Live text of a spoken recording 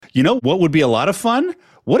You know what would be a lot of fun?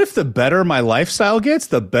 What if the better my lifestyle gets,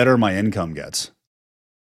 the better my income gets?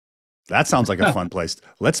 That sounds like a fun place.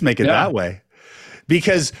 Let's make it that way.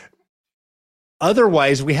 Because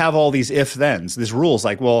otherwise we have all these if-thens, these rules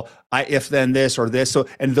like, well, if then this or this. So,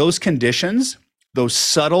 and those conditions, those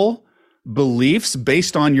subtle beliefs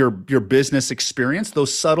based on your business experience,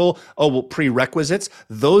 those subtle, prerequisites,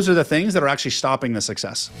 those are the things that are actually stopping the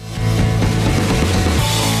success.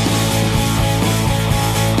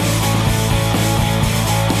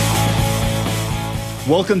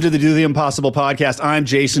 Welcome to the Do the Impossible podcast. I'm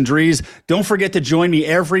Jason Drees. Don't forget to join me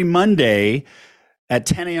every Monday at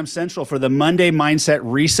 10 a.m. Central for the Monday Mindset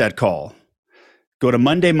Reset call. Go to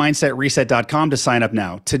mondaymindsetreset.com to sign up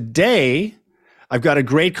now. Today, I've got a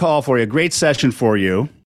great call for you, a great session for you.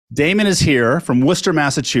 Damon is here from Worcester,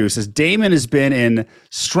 Massachusetts. Damon has been in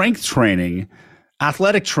strength training,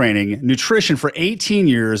 athletic training, nutrition for 18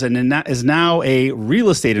 years and is now a real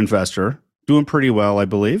estate investor, doing pretty well, I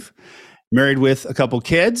believe. Married with a couple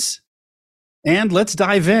kids. And let's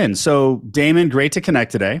dive in. So, Damon, great to connect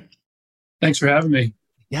today. Thanks for having me.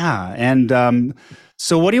 Yeah. And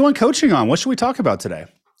so what do you want coaching on? What should we talk about today?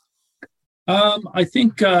 I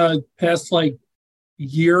think past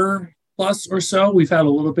year plus or so, we've had a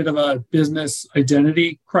little bit of a business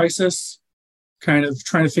identity crisis, kind of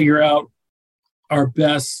trying to figure out our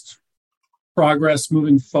best progress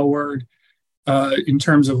moving forward in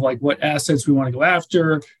terms of what assets we want to go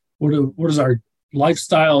after. What does our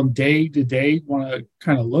lifestyle and day to day want to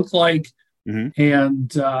kind of look like? Mm-hmm.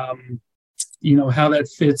 And, how that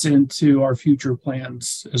fits into our future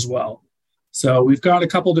plans as well. So we've got a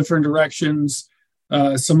couple different directions,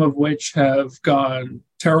 some of which have gone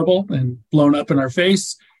terrible and blown up in our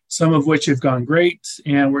face, some of which have gone great.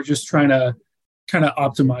 And we're just trying to kind of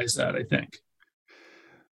optimize that, I think.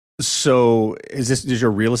 So is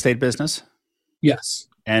your real estate business? Yes.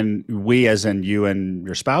 And we, as in you and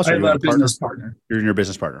your spouse? I have a business partner. You're your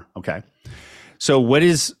business partner. Okay. So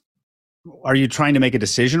are you trying to make a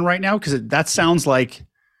decision right now? Because that sounds like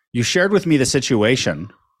you shared with me the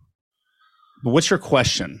situation, but what's your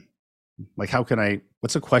question? What's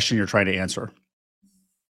the question you're trying to answer?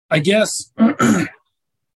 I guess,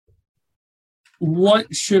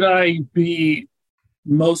 what should I be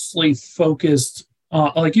mostly focused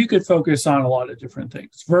on? You could focus on a lot of different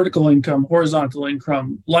things: vertical income, horizontal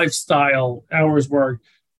income, lifestyle, hours worked,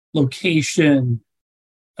 location,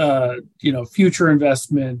 future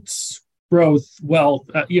investments, growth, wealth.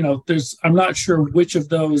 I'm not sure which of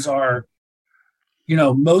those are,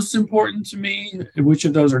 most important to me, and which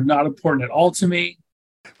of those are not important at all to me.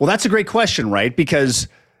 Well, that's a great question, right? Because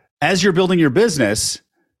as you're building your business,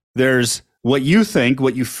 there's what you think,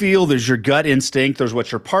 what you feel, there's your gut instinct, there's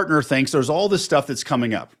what your partner thinks, there's all this stuff that's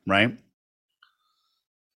coming up, right?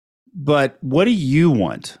 But what do you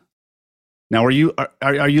want? Now, are you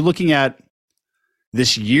looking at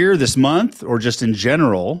this year, this month, or just in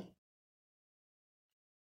general?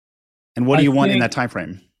 And what do you want in that time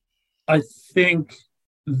frame? I think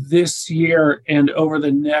this year and over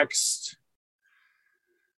the next,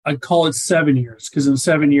 I'd call it 7 years, because in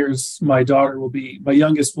 7 years, my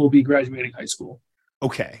youngest will be graduating high school.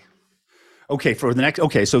 Okay.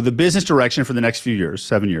 So the business direction for the next few years,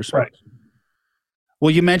 7 years. Right. Well,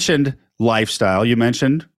 you mentioned lifestyle, you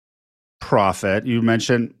mentioned profit, you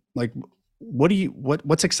mentioned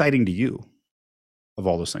what's exciting to you of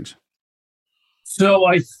all those things? So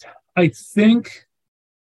I think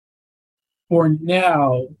for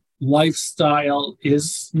now, lifestyle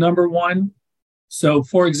is number one. So,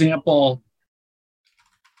 for example,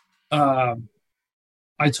 I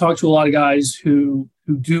talk to a lot of guys who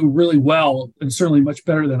do really well and certainly much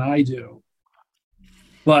better than I do,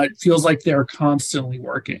 but feels like they're constantly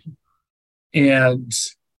working. And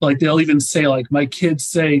they'll even say, my kids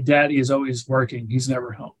say, Daddy is always working. He's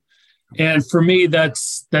never home. And for me,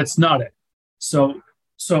 that's not it. So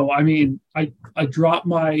I mean, I drop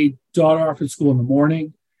my daughter off at school in the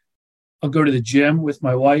morning. I'll go to the gym with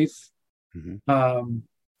my wife. Mm-hmm. I'll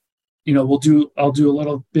do a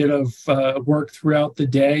little bit of work throughout the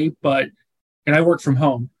day, and I work from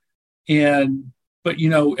home. But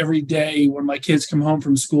every day when my kids come home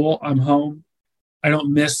from school, I'm home. I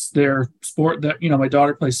don't miss their sport. My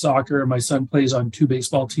daughter plays soccer, my son plays on 2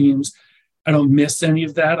 baseball teams. I don't miss any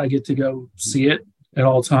of that. I get to go see it at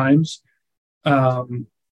all times.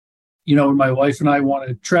 When my wife and I want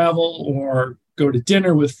to travel or go to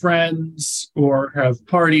dinner with friends or have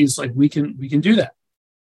parties, we can do that.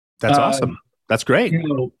 That's awesome. That's great.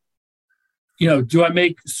 Do I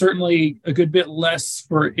make certainly a good bit less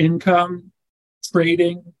for income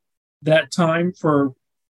trading that time for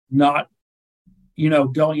not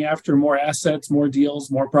going after more assets, more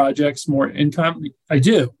deals, more projects, more income? I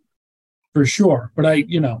do, for sure. But I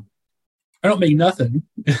don't make nothing.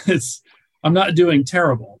 I'm not doing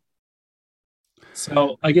terrible.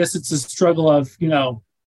 So I guess it's a struggle of,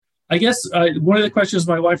 I guess one of the questions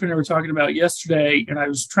my wife and I were talking about yesterday, and I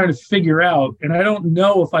was trying to figure out, and I don't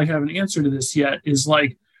know if I have an answer to this yet, is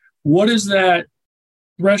like, what is that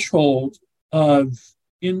threshold of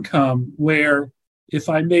income where if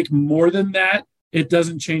I make more than that, it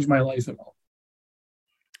doesn't change my life at all?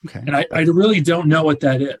 Okay. And I really don't know what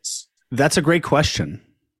that is. That's a great question.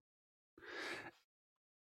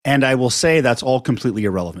 And I will say that's all completely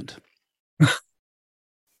irrelevant.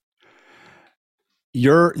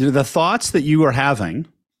 The thoughts that you are having,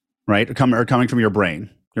 right, are coming from your brain,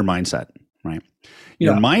 your mindset, right?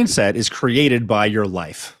 Your mindset is created by your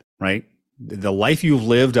life, right? The life you've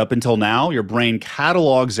lived up until now, your brain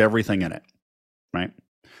catalogs everything in it, right?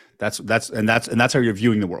 That's how you're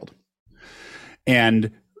viewing the world.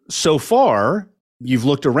 And so far, you've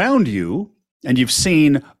looked around you and you've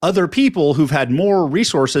seen other people who've had more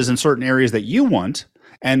resources in certain areas that you want.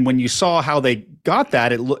 And when you saw how they got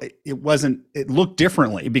that, it looked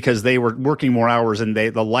differently because they were working more hours, and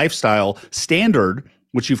the lifestyle standard,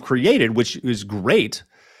 which you've created, which is great.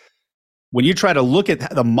 When you try to look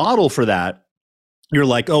at the model for that, you're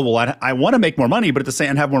like, oh, well, I want to make more money, but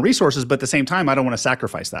and have more resources, but at the same time, I don't want to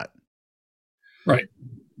sacrifice that. Right.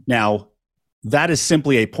 Now, that is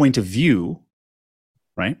simply a point of view,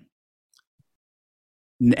 right?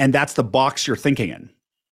 And that's the box you're thinking in.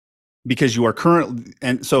 Because you are currently,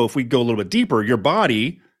 and so if we go a little bit deeper, your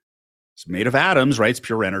body is made of atoms, right? It's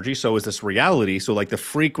pure energy. So is this reality. So like the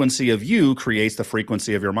frequency of you creates the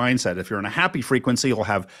frequency of your mindset. If you're in a happy frequency, you'll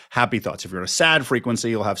have happy thoughts. If you're in a sad frequency,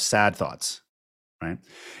 you'll have sad thoughts, right?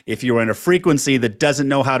 If you're in a frequency that doesn't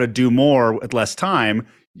know how to do more with less time,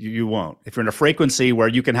 you won't. If you're in a frequency where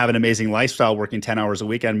you can have an amazing lifestyle working 10 hours a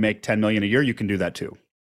week and make 10 million a year, you can do that too.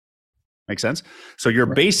 Make sense? So you're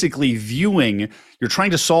basically you're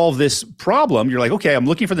trying to solve this problem. You're like, okay, I'm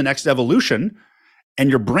looking for the next evolution, and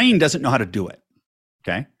your brain doesn't know how to do it.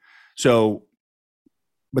 Okay. So,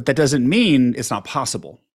 but that doesn't mean it's not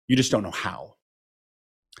possible. You just don't know how.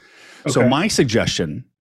 Okay. So my suggestion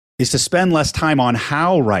is to spend less time on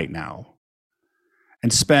how right now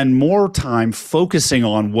and spend more time focusing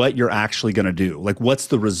on what you're actually going to do. Like, what's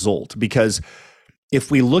the result? Because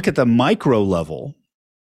if we look at the micro level,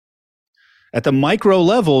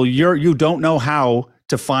 you don't know how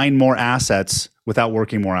to find more assets without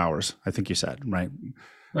working more hours. I think you said, right?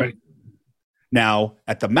 Right. Now,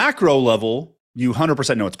 at the macro level, you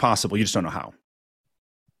 100% know it's possible. You just don't know how.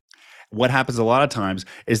 What happens a lot of times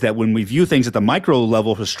is that when we view things at the micro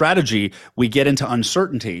level for strategy, we get into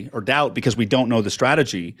uncertainty or doubt because we don't know the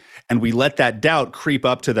strategy, and we let that doubt creep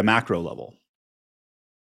up to the macro level.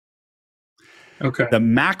 Okay. The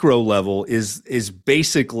macro level is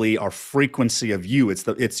basically our frequency of you.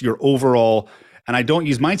 It's your overall, and I don't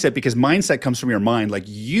use mindset because mindset comes from your mind. Like,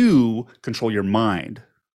 you control your mind.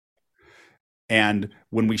 And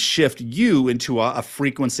when we shift you into a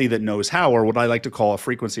frequency that knows how, or what I like to call a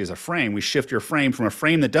frequency as a frame, we shift your frame from a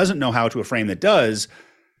frame that doesn't know how to a frame that does,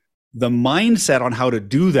 the mindset on how to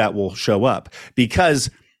do that will show up. Because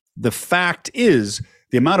the fact is,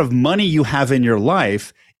 the amount of money you have in your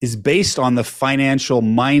life is based on the financial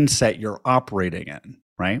mindset you're operating in,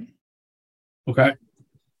 right? Okay.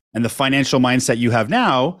 And the financial mindset you have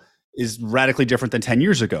now is radically different than 10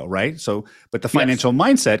 years ago, right? So, but the financial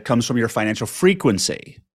mindset comes from your financial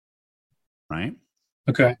frequency, right?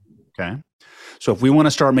 Okay. Okay. So if we want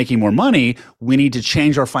to start making more money, we need to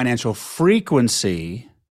change our financial frequency,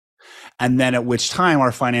 and then at which time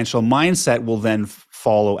our financial mindset will then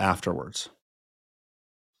follow afterwards.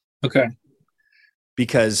 Okay.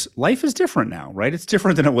 Because life is different now, right? It's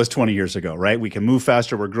different than it was 20 years ago, right? We can move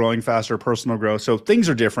faster, we're growing faster, personal growth. So things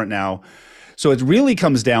are different now. So it really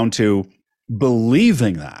comes down to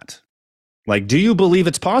believing that. Like, do you believe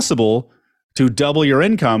it's possible to double your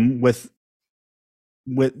income do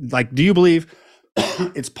you believe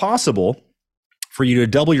it's possible for you to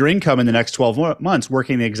double your income in the next 12 months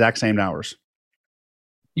working the exact same hours?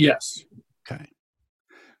 Yes. Okay.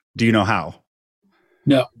 Do you know how?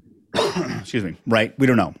 No. Excuse me. Right. We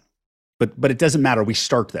don't know, but it doesn't matter. We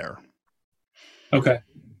start there. Okay.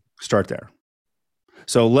 Start there.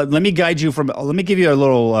 So let me guide you let me give you a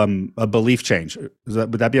little, a belief change.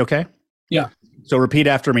 Would that be okay? Yeah. So repeat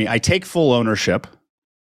after me. I take full ownership.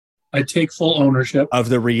 I take full ownership of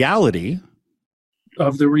the reality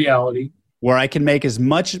where I can make as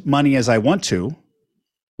much money as I want to,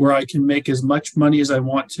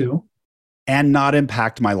 and not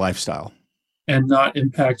impact my lifestyle.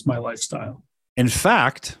 In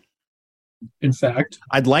fact, In fact,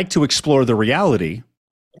 I'd like to explore the reality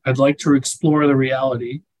I'd like to explore the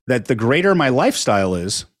reality that the greater my lifestyle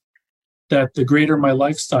is, that the greater my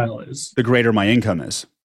lifestyle is, the greater my income is.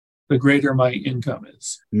 the greater my income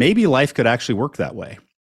is. Maybe life could actually work that way.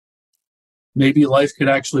 Maybe life could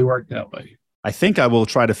actually work that way. I think I will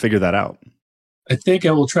try to figure that out. I think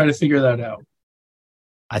I will try to figure that out.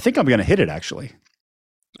 I think I'm going to hit it actually,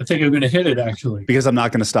 I think I'm going to hit it actually, because I'm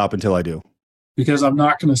not going to stop until I do. because I'm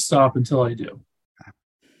not going to stop until I do.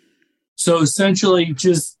 So essentially,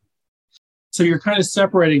 so you're kind of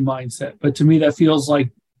separating mindset, but to me, that feels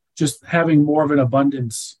like just having more of an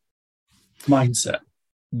abundance mindset.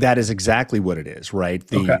 That is exactly what it is, right?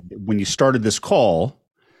 Okay. When you started this call,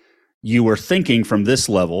 you were thinking from this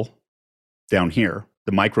level down here,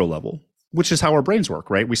 the micro level, which is how our brains work,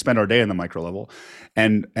 right? We spend our day in the micro level.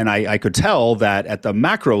 And I could tell that at the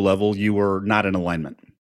macro level, you were not in alignment.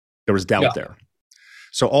 There was doubt there.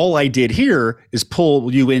 So all I did here is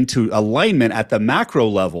pull you into alignment at the macro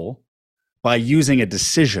level by using a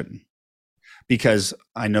decision. Because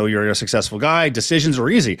I know you're a successful guy. Decisions are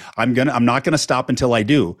easy. I'm not gonna stop until I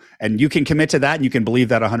do. And you can commit to that and you can believe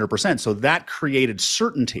that 100%. So that created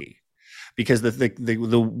certainty. Because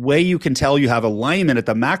the way you can tell you have alignment at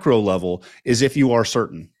the macro level is if you are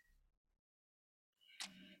certain.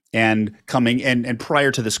 And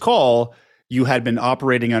prior to this call, you had been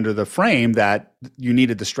operating under the frame that you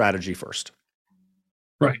needed the strategy first.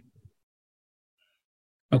 Right.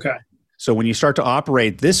 Okay. So when you start to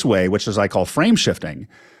operate this way, which is I call frame shifting,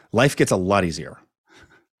 life gets a lot easier.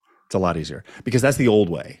 It's a lot easier because that's the old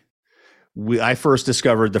way. I first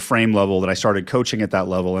discovered the frame level that I started coaching at that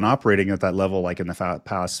level and operating at that level like in the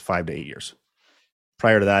past 5 to 8 years.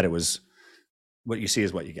 Prior to that, it was what you see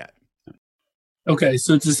is what you get. Okay.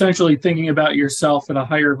 So it's essentially thinking about yourself at a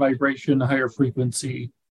higher vibration, a higher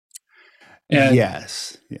frequency. And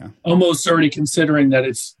yes. Yeah. almost already considering that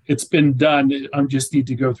it's been done. I just need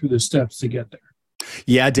to go through the steps to get there.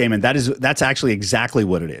 Yeah, Damon, that's actually exactly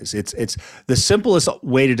what it is. It's the simplest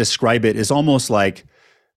way to describe it is almost like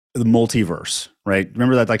the multiverse, right?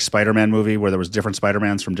 Remember that like Spider-Man movie where there was different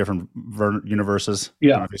Spider-Mans from different universes? Yeah.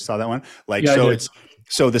 I don't know if you saw that one. Like, Yeah,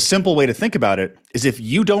 so the simple way to think about it is if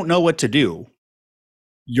you don't know what to do,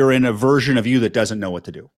 you're in a version of you that doesn't know what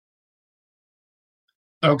to do.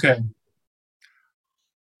 Okay.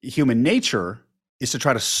 Human nature is to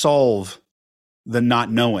try to solve the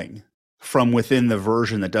not knowing from within the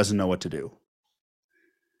version that doesn't know what to do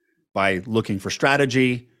by looking for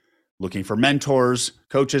strategy, looking for mentors,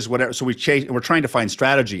 coaches, whatever. So we're trying to find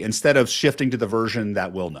strategy instead of shifting to the version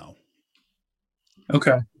that will know.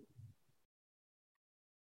 Okay.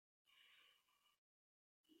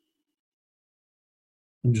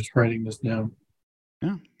 I'm just writing this down.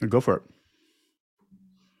 Yeah, go for it.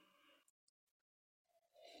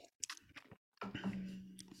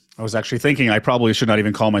 I was actually thinking I probably should not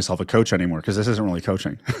even call myself a coach anymore because this isn't really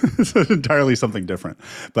coaching. It's entirely something different.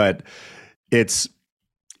 But it's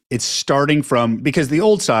starting from, because the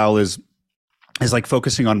old style is like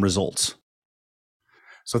focusing on results.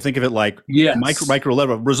 So think of it like micro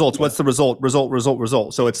level results. What's the result?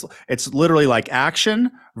 Result. So it's literally like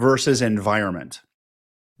action versus environment.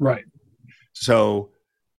 Right. So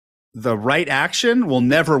the right action will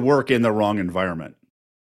never work in the wrong environment.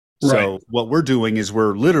 So what we're doing is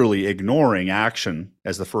we're literally ignoring action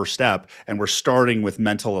as the first step, and we're starting with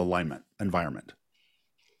mental alignment environment.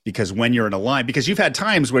 Because when you're in alignment, because you've had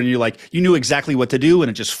times when you knew exactly what to do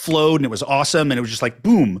and it just flowed and it was awesome and it was just like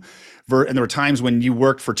boom. And there were times when you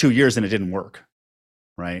worked for 2 years and it didn't work.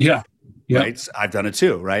 Right. Yeah. Right. I've done it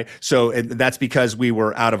too. Right. So that's because we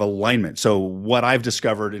were out of alignment. So what I've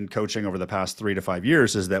discovered in coaching over the past 3 to 5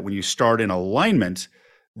 years is that when you start in alignment,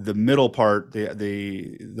 the middle part,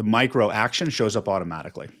 the micro action shows up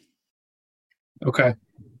automatically. Okay.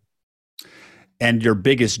 And your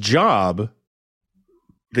biggest job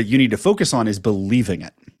that you need to focus on is believing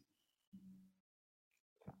it.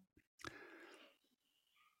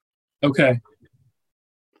 Okay.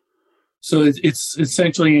 So it's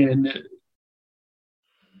essentially an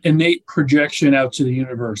innate projection out to the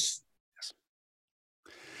universe. Yes.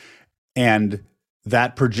 And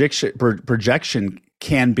that projection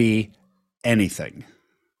can be anything.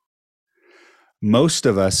 Most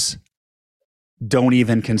of us don't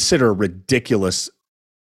even consider ridiculous,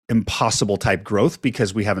 impossible type growth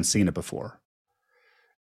because we haven't seen it before.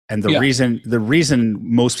 And the reason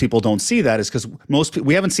most people don't see that is because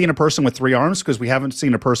we haven't seen a person with 3 arms because we haven't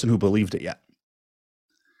seen a person who believed it yet.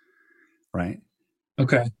 Right?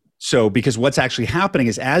 Okay. So because what's actually happening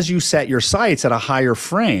is as you set your sights at a higher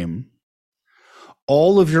frame,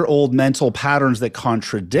 all of your old mental patterns that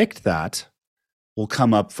contradict that will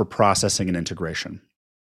come up for processing and integration.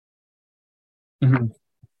 Mm-hmm.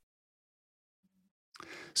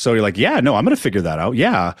 So you're like, yeah, no, I'm going to figure that out.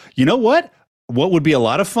 Yeah. You know what? What would be a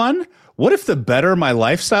lot of fun? What if the better my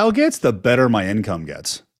lifestyle gets, the better my income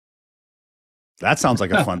gets? That sounds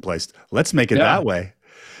like a fun place. Let's make it that way.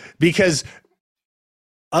 Because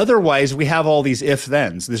otherwise we have all these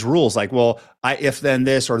if-thens, these rules like, well, if then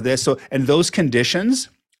this or this. So, and those conditions,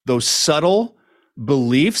 those subtle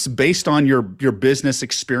beliefs based on your business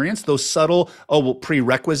experience, those subtle,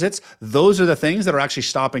 prerequisites, those are the things that are actually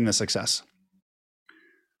stopping the success.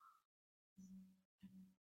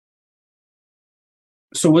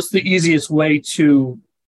 So what's the easiest way to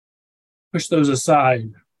push those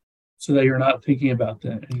aside so that you're not thinking about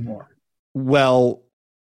that anymore? Well,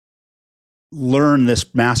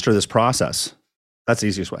 master this process. That's the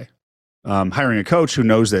easiest way. Hiring a coach who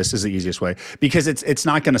knows this is the easiest way, because it's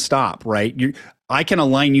not going to stop, right? I can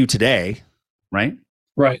align you today, right?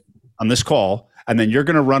 Right. On this call, and then you're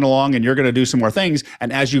going to run along and you're going to do some more things.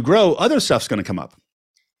 And as you grow, other stuff's going to come up.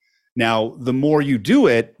 Now, the more you do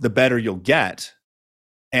it, the better you'll get.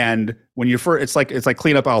 And when you first, it's like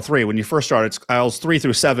clean up aisle 3. When you first start, it's aisles 3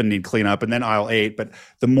 through 7 need clean up, and then aisle 8. But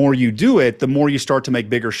the more you do it, the more you start to make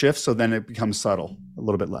bigger shifts. So then it becomes subtle, a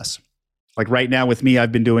little bit less. Like right now with me,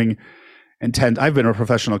 I've been a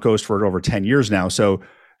professional coach for over 10 years now. So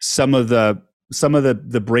some of the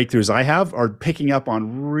breakthroughs I have are picking up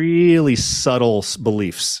on really subtle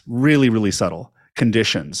beliefs, really, really subtle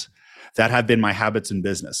conditions that have been my habits in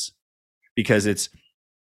business, because it's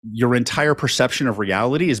your entire perception of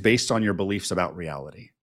reality is based on your beliefs about reality.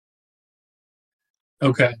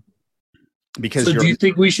 Okay. Because so do you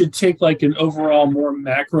think we should take like an overall more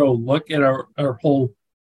macro look at our whole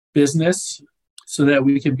business so that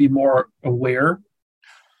we can be more aware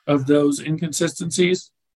of those inconsistencies?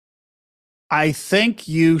 I think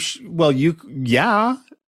yeah.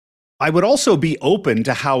 I would also be open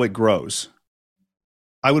to how it grows.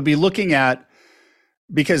 I would be looking at,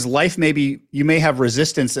 because life you may have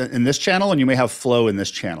resistance in this channel and you may have flow in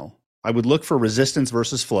this channel. I would look for resistance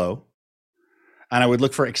versus flow, and I would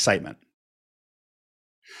look for excitement.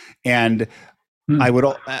 And I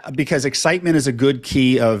would, because excitement is a good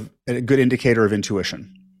indicator of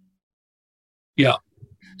intuition. Yeah.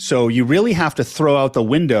 So you really have to throw out the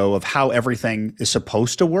window of how everything is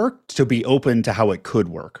supposed to work to be open to how it could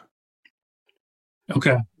work.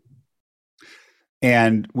 Okay.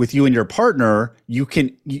 And with you and your partner, you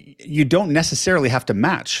don't necessarily have to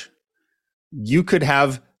match. You could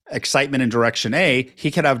have excitement in direction A,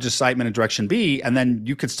 he could have just excitement in direction B, and then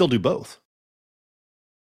you could still do both.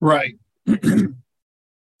 Right.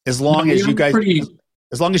 As long as you guys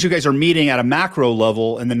are meeting at a macro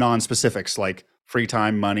level in the non-specifics, like free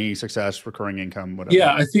time, money, success, recurring income, whatever.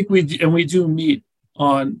 Yeah, I think we do meet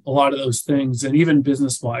on a lot of those things, and even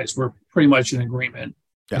business-wise, we're pretty much in agreement.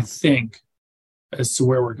 Yeah. I think, as to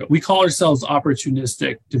where we're going. We call ourselves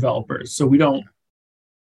opportunistic developers. So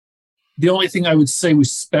the only thing I would say we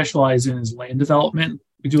specialize in is land development.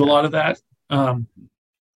 We do a lot of that.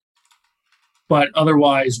 But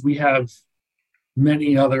otherwise, we have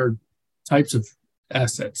many other types of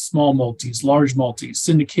assets, small multis, large multis,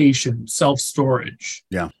 syndication, self-storage.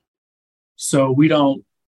 Yeah. So we don't,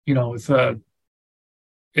 if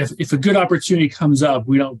a good opportunity comes up,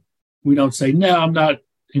 we don't say, no, I'm not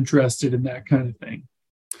interested in that kind of thing.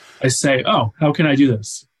 I say, oh, how can I do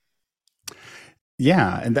this?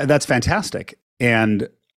 Yeah, and that's fantastic. And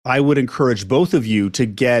I would encourage both of you to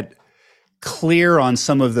get clear on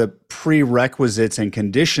some of the prerequisites and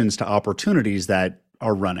conditions to opportunities that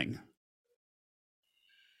are running.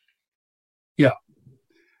 Yeah.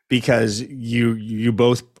 Because you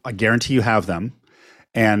both, I guarantee you have them.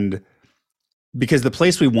 And because the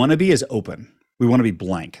place we want to be is open. We want to be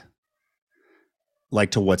blank.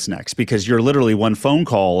 Like to what's next, because you're literally one phone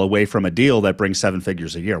call away from a deal that brings 7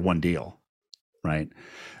 figures a year, one deal, right?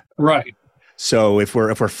 Right. So if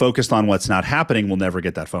we're focused on what's not happening, we'll never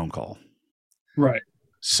get that phone call. Right.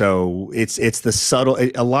 So it's the subtle,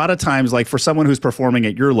 a lot of times, like for someone who's performing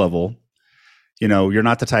at your level, you're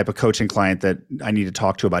not the type of coaching client that I need to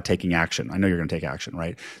talk to about taking action. I know you're going to take action,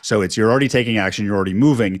 right? So you're already taking action, you're already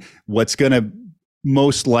moving. What's going to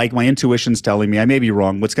most, like my intuition's telling me, I may be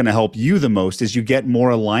wrong, what's going to help you the most is you get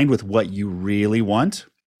more aligned with what you really want,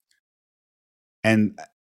 and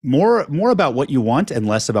more about what you want and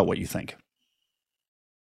less about what you think.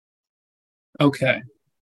 Okay.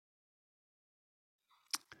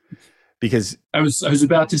 Because I was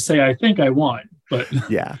about to say, I think I want, but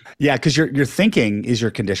yeah, because your thinking is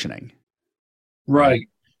your conditioning. Right.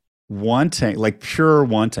 Wanting, like pure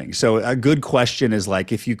wanting. So a good question is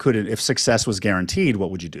like, if success was guaranteed,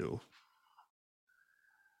 what would you do?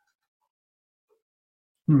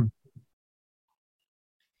 Hmm.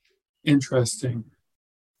 Interesting.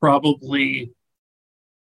 Probably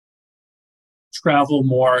travel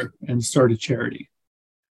more and start a charity.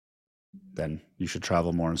 Then you should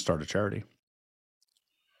travel more and start a charity,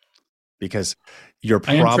 because you're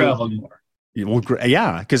I am probably traveling more. well,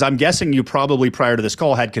 yeah. Because I'm guessing you probably prior to this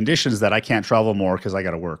call had conditions that I can't travel more because I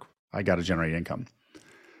got to work, I got to generate income,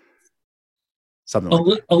 something like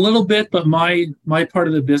that. A little bit, but my part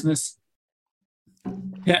of the business,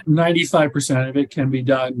 95% of it can be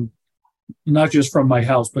done not just from my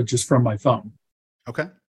house, but just from my phone. Okay.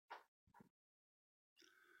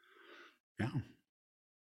 Yeah.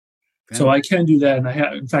 So I can do that, and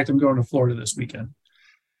in fact, I'm going to Florida this weekend.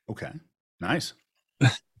 Okay. Nice.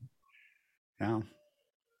 Yeah.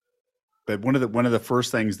 But one of the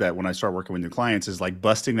first things that when I start working with new clients is like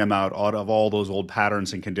busting them out of all those old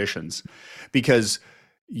patterns and conditions, because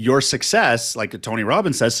your success, like Tony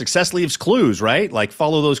Robbins says, success leaves clues, right? Like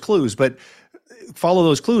follow those clues, but follow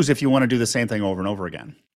those clues if you want to do the same thing over and over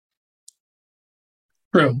again.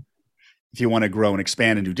 True. If you want to grow and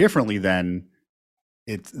expand and do differently, then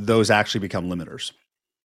those actually become limiters.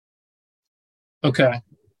 Okay.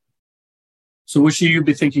 So what should you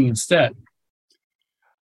be thinking instead?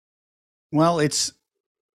 Well, it's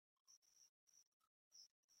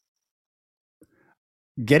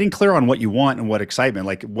getting clear on what you want and what excitement,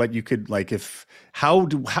 like what you could, like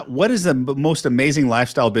what is the most amazing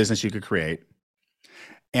lifestyle business you could create?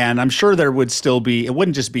 And I'm sure there would still be, it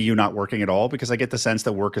wouldn't just be you not working at all, because I get the sense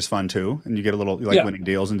that work is fun too. And you get a little, you like winning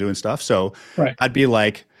deals and doing stuff. So right. I'd be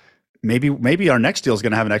like, maybe our next deal is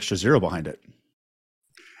going to have an extra zero behind it.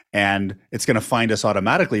 And it's going to find us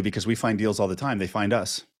automatically because we find deals all the time. They find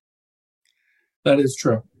us. That is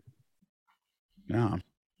true. Yeah.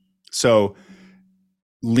 So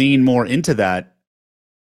lean more into that,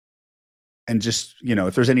 and just,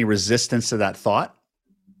 if there's any resistance to that thought,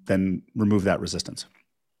 then remove that resistance.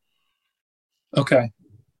 Okay.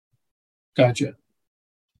 Gotcha.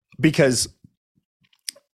 Because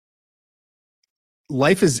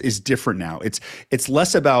life is different now. It's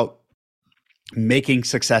less about making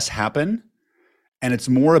success happen, and it's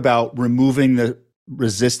more about removing the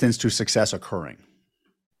resistance to success occurring.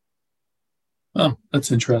 Oh, that's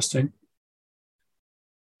interesting.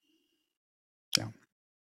 Yeah.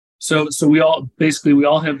 So we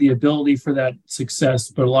all have the ability for that success,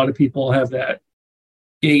 but a lot of people have that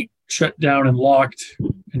gate shut down and locked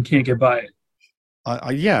and can't get by it.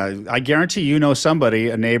 Yeah, I guarantee somebody,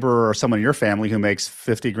 a neighbor or someone in your family who makes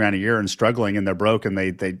 50 grand a year and struggling, and they're broke, and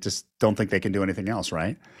they just don't think they can do anything else,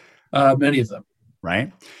 right? Many of them.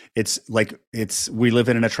 Right. We live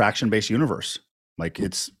in an attraction-based universe. Like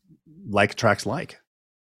attracts like.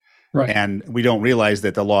 Right. And we don't realize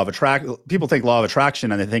that the law of people think law of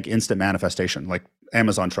attraction and they think instant manifestation, like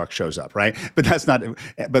Amazon truck shows up, right? But that's not,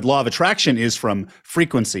 but law of attraction is from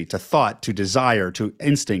frequency to thought, to desire, to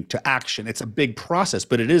instinct, to action. It's a big process,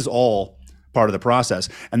 but it is all part of the process.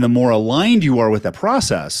 And the more aligned you are with the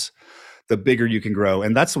process, the bigger you can grow.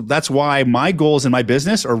 And that's why my goals in my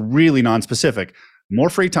business are really non-specific. More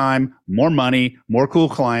free time, more money, more cool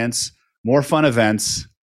clients, more fun events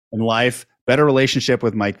in life, better relationship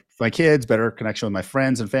with my kids, better connection with my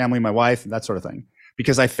friends and family, my wife, and that sort of thing.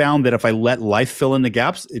 Because I found that if I let life fill in the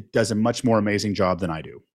gaps, it does a much more amazing job than I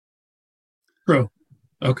do. True.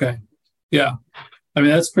 Okay. Yeah. I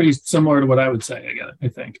mean, that's pretty similar to what I would say, I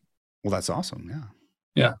think. Well, that's awesome. Yeah.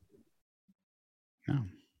 Yeah. Yeah.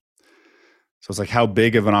 So it's like, how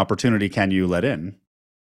big of an opportunity can you let in?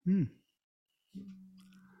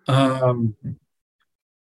 Well,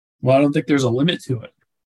 I don't think there's a limit to it.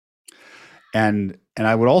 And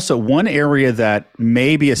I would also, one area that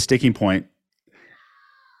may be a sticking point,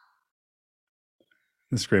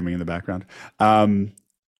 the screaming in the background,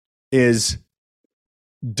 is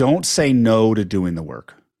don't say no to doing the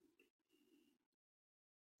work.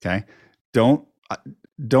 Okay. Don't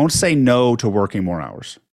say no to working more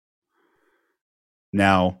hours.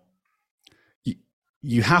 Now,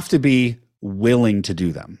 you have to be willing to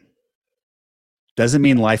do them. Doesn't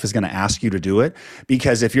mean life is going to ask you to do it,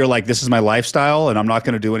 because if you're like, this is my lifestyle and I'm not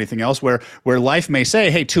going to do anything else, where life may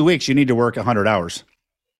say, hey, 2 weeks, you need to work 100 hours.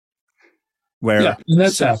 And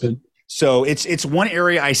that's happened. So it's one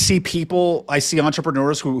area I see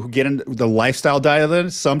entrepreneurs who get into the lifestyle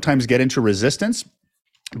diet, sometimes get into resistance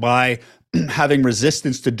by having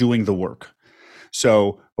resistance to doing the work.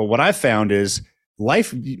 So, but what I've found is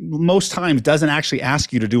life most times doesn't actually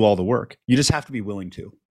ask you to do all the work. You just have to be willing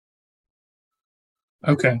to.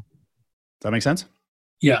 Okay. Does that make sense?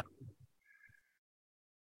 Yeah.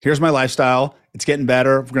 Here's my lifestyle. It's getting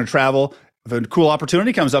better. We're going to travel. if a cool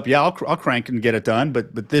opportunity comes up, yeah, I'll crank and get it done.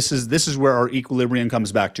 But this is where our equilibrium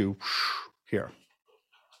comes back to here.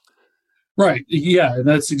 Right. Yeah, and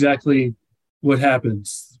that's exactly what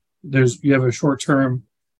happens. You have a short term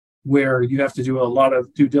where you have to do a lot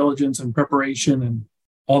of due diligence and preparation and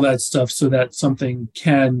all that stuff so that something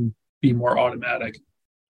can be more automatic.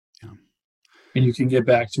 Yeah. And you can get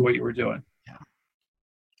back to what you were doing. Yeah.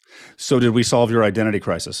 So did we solve your identity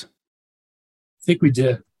crisis? I think we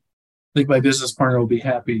did. I think my business partner will be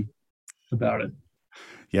happy about it.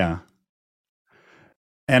 Yeah.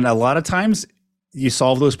 And a lot of times you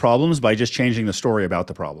solve those problems by just changing the story about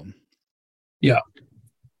the problem. Yeah.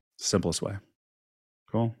 Simplest way.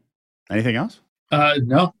 Cool. Anything else?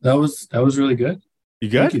 No, that was really good. You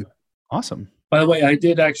good? Thank you. Awesome. By the way, I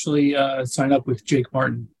did actually sign up with Jake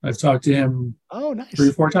Martin. I've talked to him nice. 3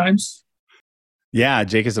 or 4 times. Yeah,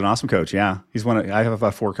 Jake is an awesome coach. Yeah. I have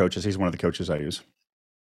about 4 coaches. He's one of the coaches I use.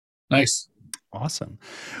 Nice. Awesome.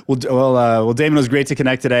 Well, Damon, it was great to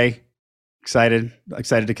connect today. Excited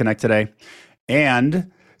to connect today.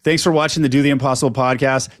 And thanks for watching the Do the Impossible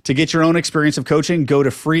podcast. To get your own experience of coaching, go to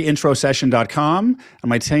freeintrosession.com and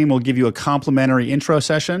my team will give you a complimentary intro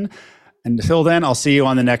session. Until then, I'll see you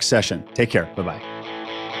on the next session. Take care. Bye-bye.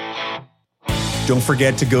 Don't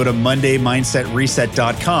forget to go to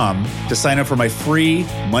MondayMindsetReset.com to sign up for my free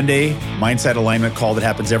Monday Mindset Alignment call that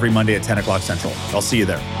happens every Monday at 10 o'clock Central. I'll see you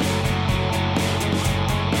there.